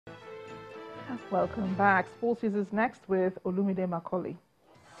Welcome back. Sports is next with Olumide Macaulay.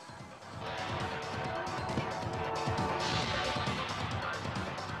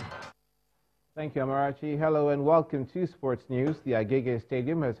 Thank you, Amarachi. Hello and welcome to Sports News. The Agege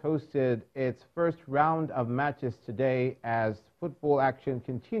Stadium has hosted its first round of matches today as football action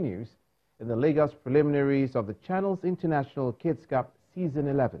continues in the Lagos preliminaries of the Channels International Kids Cup Season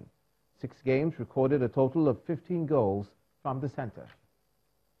 11. 6 games recorded a total of 15 goals from the center.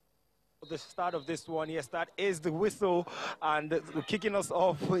 The start of this one, yes, that is the whistle, and kicking us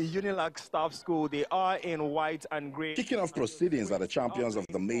off, Unilag Staff School. They are in white and grey. Kicking off proceedings are the champions of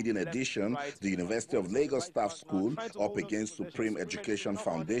the maiden edition, the University of Lagos Staff School, up against Supreme Education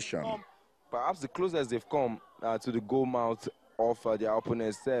Foundation. Perhaps the closest they've come to the goal mouth of their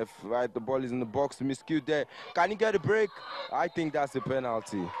opponent, Seth. Right, the ball is in the box, miscued there. Can he get a break? I think that's a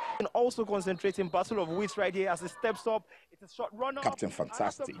penalty. And also concentrating, battle of wits right here as he steps up. It's a short run up. Captain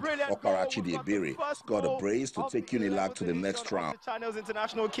Fantastic, Okarachi Diebere, scored a brace to take Unilag to the next round. The Channels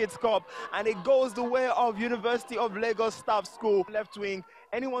International Kids Cup, and it goes the way of University of Lagos Staff School. Left wing,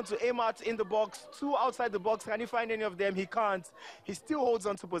 anyone to aim at in the box, 2 outside the box. Can he find any of them? He can't. He still holds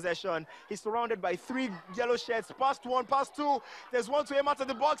on to possession. He's surrounded by 3 yellow shirts. Past 1, past 2. There's one to aim at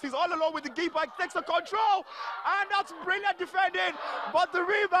the box. He's all alone with the keeper. Takes the control, and that's brilliant defending. But the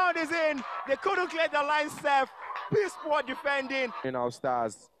rebound is in. They couldn't clear the line, Seth. Piece poor defending. In our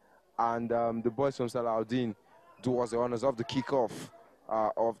stars and the boys from Salahuddin do us the honors of the kickoff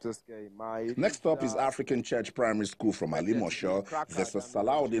of this game. Next up is African Church Primary School from Alimosho versus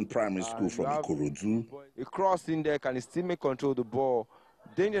Salahuddin Primary School from Ikorodu. He crossed in there, can he still make control of the ball?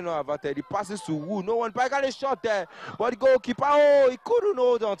 Danger not averted. He passes to Wu. No one got a shot there, but the goalkeeper, he couldn't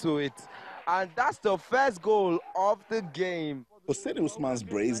hold on to it. And that's the first goal of the game. Hossein Usman's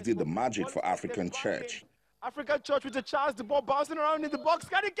brace did the magic for African Church. African Church with a chance, the ball bouncing around in the box.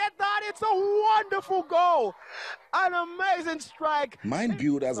 Can he get that? It's a wonderful goal. An amazing strike. Mind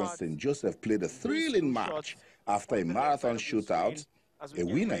Builders and St. Joseph played a thrilling match. After a marathon shootout, a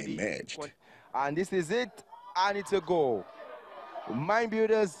winner emerged. And this is it, and it's a goal. Mind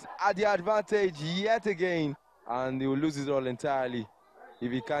Builders at the advantage yet again, and he will lose it all entirely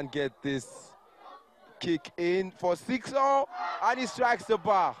if he can't get this kick in for 6-0, and he strikes the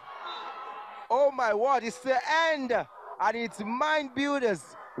bar. Oh my word, it's the end, and it's Mind Builders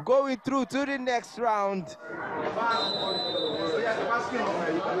going through to the next round.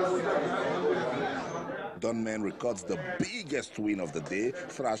 Dunman records the biggest win of the day,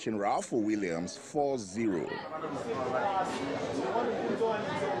 thrashing Ralph Williams 4-0.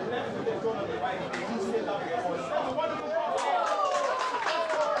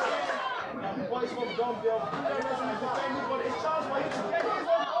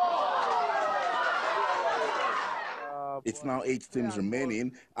 It's now 8 teams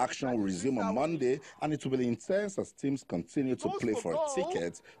remaining. Action will resume on Monday, and it will be intense as teams continue to play for a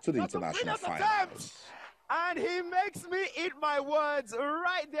ticket to the international finals. And he makes me eat my words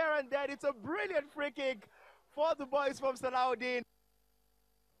right there and then. It's a brilliant free kick for the boys from Salahuddin.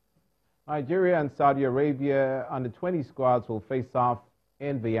 Nigeria and Saudi Arabia under-20 squads will face off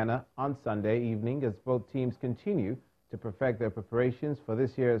in Vienna on Sunday evening as both teams continue to perfect their preparations for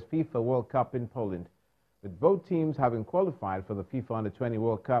this year's FIFA World Cup in Poland. With both teams having qualified for the FIFA Under-20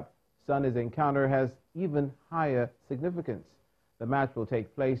 World Cup, Sunday's encounter has even higher significance. The match will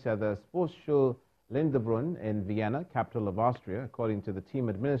take place at the Sportschule Lindebrunn in Vienna, capital of Austria, according to the team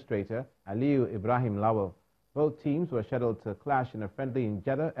administrator, Aliyu Ibrahim Lawal. Both teams were scheduled to clash in a friendly in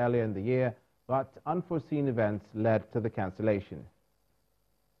Jeddah earlier in the year, but unforeseen events led to the cancellation.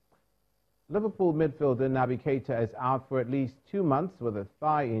 Liverpool midfielder Naby Keita is out for at least 2 months with a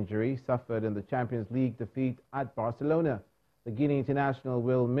thigh injury suffered in the Champions League defeat at Barcelona. The Guinea international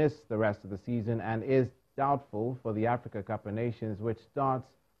will miss the rest of the season and is doubtful for the Africa Cup of Nations, which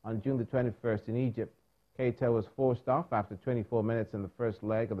starts on June the 21st in Egypt. Keita was forced off after 24 minutes in the first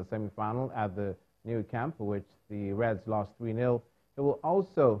leg of the semi-final at the Nou Camp, for which the Reds lost 3-0. He will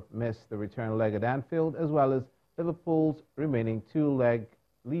also miss the return leg at Anfield, as well as Liverpool's remaining 2-leg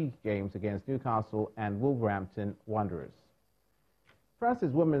league games against Newcastle and Wolverhampton Wanderers.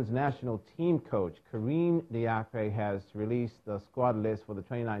 France's women's national team coach, Karine Diacre, has released the squad list for the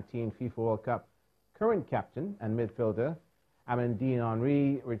 2019 FIFA World Cup. Current captain and midfielder Amandine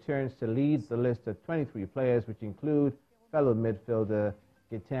Henry returns to lead the list of 23 players, which include fellow midfielder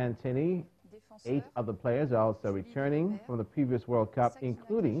Gaëtan Teny. 8 other players are also returning from the previous World Cup,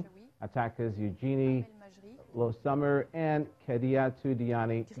 including attackers Eugenie Losummer and Kadiatou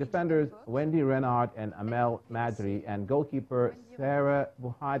Diani, defenders Wendy Renard and Amel Madri, and goalkeeper Sarah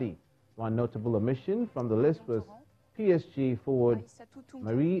Buhadi. One notable omission from the list was PSG forward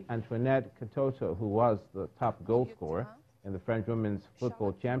Marie-Antoinette Katoto, who was the top goal scorer in the French Women's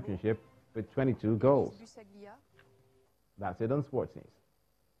Football Championship with 22 goals. That's it on Sports News.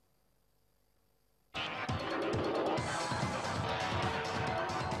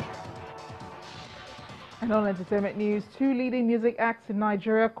 And on entertainment news, 2 leading music acts in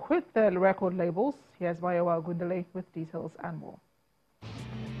Nigeria quit their record labels. Here's Mayowa Gundele with details and more.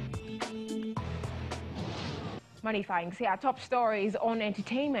 Many thanks. Here are top stories on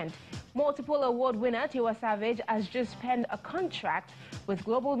entertainment. Multiple award winner Tiwa Savage has just penned a contract with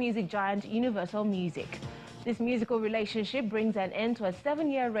global music giant Universal Music. This musical relationship brings an end to a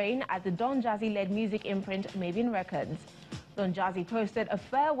 7-year reign at the Don Jazzy-led music imprint Mavin Records. Don Jazzy posted a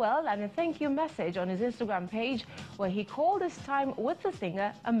farewell and a thank you message on his Instagram page where he called his time with the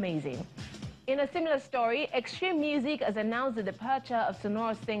singer amazing. In a similar story, Extreme Music has announced the departure of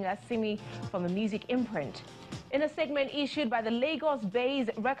Sonora singer Simi from a music imprint. In a segment issued by the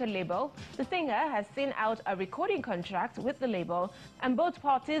Lagos-based record label, the singer has seen out a recording contract with the label, and both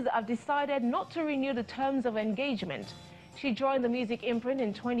parties have decided not to renew the terms of engagement. She joined the music imprint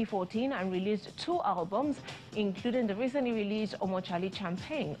in 2014 and released 2 albums, including the recently released Omochali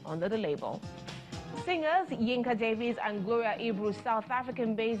Champagne under the label. Singers Yinka Davies and Gloria Ibru's South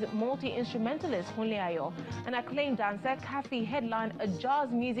African-based multi-instrumentalist Hunle Ayo and acclaimed dancer Kathy headlined a jazz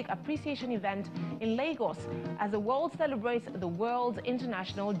music appreciation event in Lagos as the world celebrates the World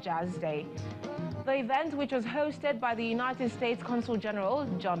International Jazz Day. The event, which was hosted by the United States Consul General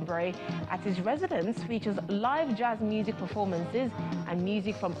John Bray at his residence, features live jazz music performances and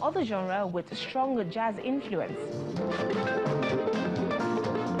music from other genres with strong jazz influence.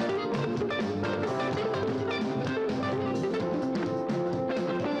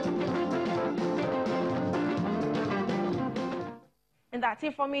 And that's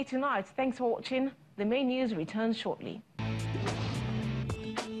it from me tonight. Thanks for watching. The main news returns shortly.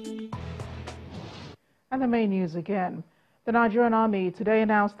 And the main news again. The Nigerian Army today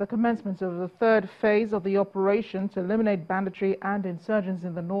announced the commencement of the 3rd phase of the operation to eliminate banditry and insurgents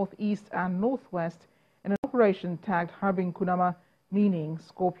in the northeast and northwest in an operation tagged Harbin Kunama, meaning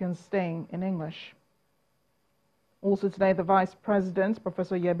Scorpion Sting in English. Also today, the Vice President,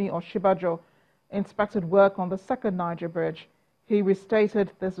 Professor Yemi Oshibajo, inspected work on the 2nd Niger Bridge. He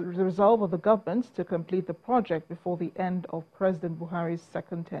restated the resolve of the government to complete the project before the end of President Buhari's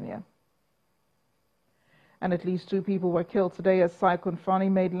 2nd tenure. And at least 2 people were killed today as Cyclone Fani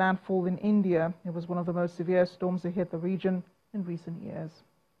made landfall in India. It was one of the most severe storms to hit the region in recent years.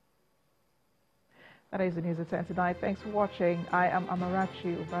 That is the news at 10 tonight. Thanks for watching. I am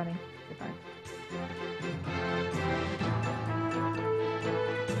Amarachi Ubani. Good night.